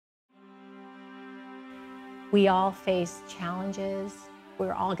We all face challenges.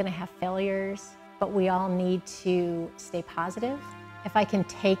 We're all going to have failures, but we all need to stay positive. If I can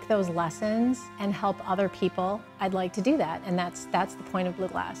take those lessons and help other people, I'd like to do that, and that's the point of Blue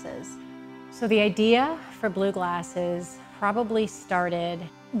Glasses. So the idea for Blue Glasses probably started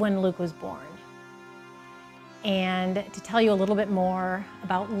when Luke was born. And to tell you a little bit more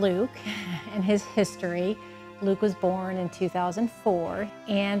about Luke and his history, Luke was born in 2004,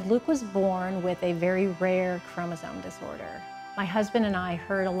 and Luke was born with a very rare chromosome disorder. My husband and I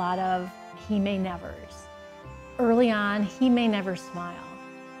heard a lot of he may nevers. Early on, he may never smile.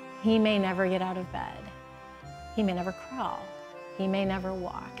 He may never get out of bed. He may never crawl. He may never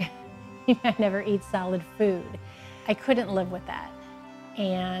walk. He may never eat solid food. I couldn't live with that.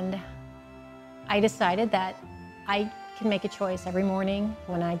 And I decided that I can make a choice every morning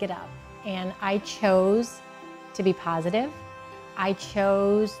when I get up. And I chose to be positive. I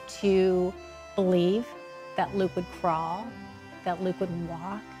chose to believe that Luke would crawl, that Luke would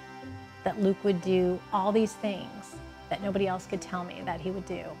walk, that Luke would do all these things that nobody else could tell me that he would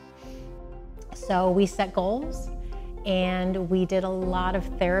do. So we set goals, and we did a lot of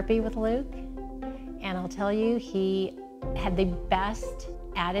therapy with Luke. And I'll tell you, he had the best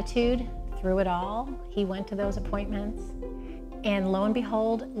attitude through it all. He went to those appointments, and lo and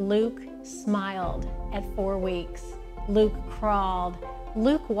behold, Luke smiled at 4 weeks. Luke crawled.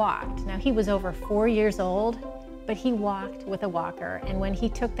 Luke walked. Now, he was over 4 years old, but he walked with a walker. And when he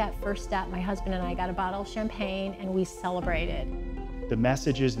took that first step, my husband and I got a bottle of champagne and we celebrated. The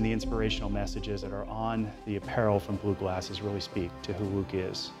messages and the inspirational messages that are on the apparel from Blue Glasses really speak to who Luke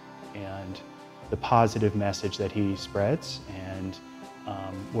is and the positive message that he spreads, and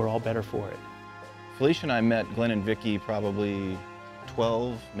we're all better for it. Felicia and I met Glenn and Vicki probably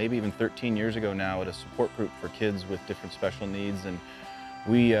 12, maybe even 13 years ago now at a support group for kids with different special needs, and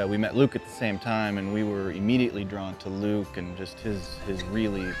we met Luke at the same time, and we were immediately drawn to Luke and just his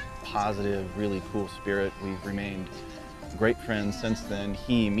really positive, really cool spirit. We've remained great friends since then.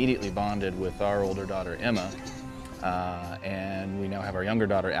 He immediately bonded with our older daughter, Emma, and we now have our younger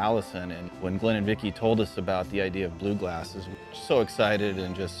daughter, Allison. And when Glenn and Vicki told us about the idea of Blue Glasses, we were so excited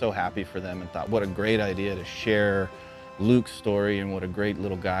and just so happy for them, and thought, what a great idea to share Luke's story and what a great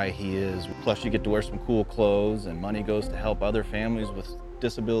little guy he is. Plus, you get to wear some cool clothes, and money goes to help other families with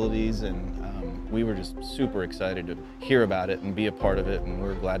disabilities, and we were just super excited to hear about it and be a part of it, and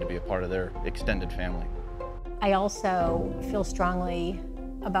we're glad to be a part of their extended family. I also feel strongly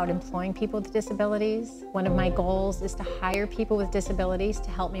about employing people with disabilities. One of my goals is to hire people with disabilities to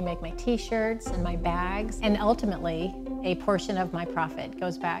help me make my t-shirts and my bags, and ultimately a portion of my profit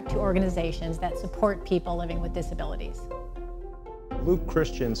goes back to organizations that support people living with disabilities. Luke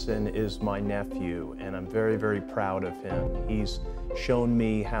Christensen is my nephew, and I'm very, very proud of him. He's shown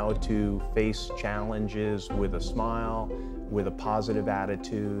me how to face challenges with a smile, with a positive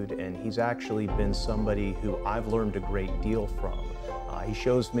attitude, and he's actually been somebody who I've learned a great deal from. He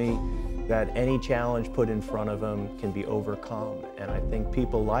shows me that any challenge put in front of him can be overcome, and I think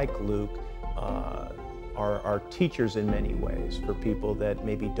people like Luke are teachers in many ways for people that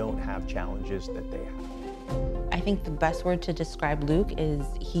maybe don't have challenges that they have. I think the best word to describe Luke is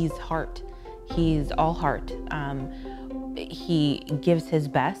he's heart. He's all heart. He gives his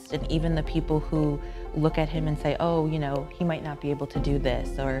best, and even the people who look at him and say, oh, you know, he might not be able to do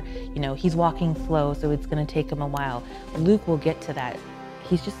this, or, you know, he's walking slow, so it's going to take him a while. Luke will get to that.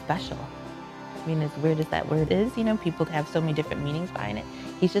 He's just special. I mean, as weird as that word is, you know, people have so many different meanings behind it.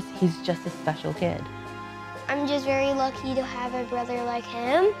 He's just a special kid. I'm just very lucky to have a brother like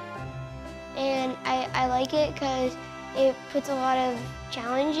him, and I like it because it puts a lot of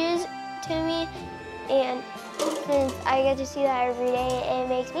challenges to me, and since I get to see that every day, it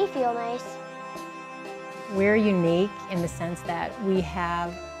makes me feel nice. We're unique in the sense that we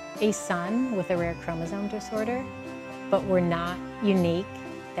have a son with a rare chromosome disorder, but we're not unique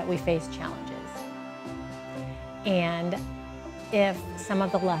that we face challenges. And if some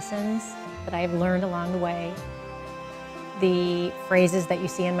of the lessons that I've learned along the way, the phrases that you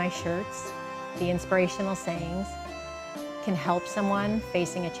see in my shirts, the inspirational sayings, can help someone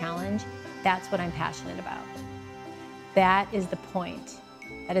facing a challenge, that's what I'm passionate about. That is the point.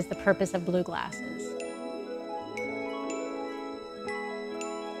 That is the purpose of Blue Glasses.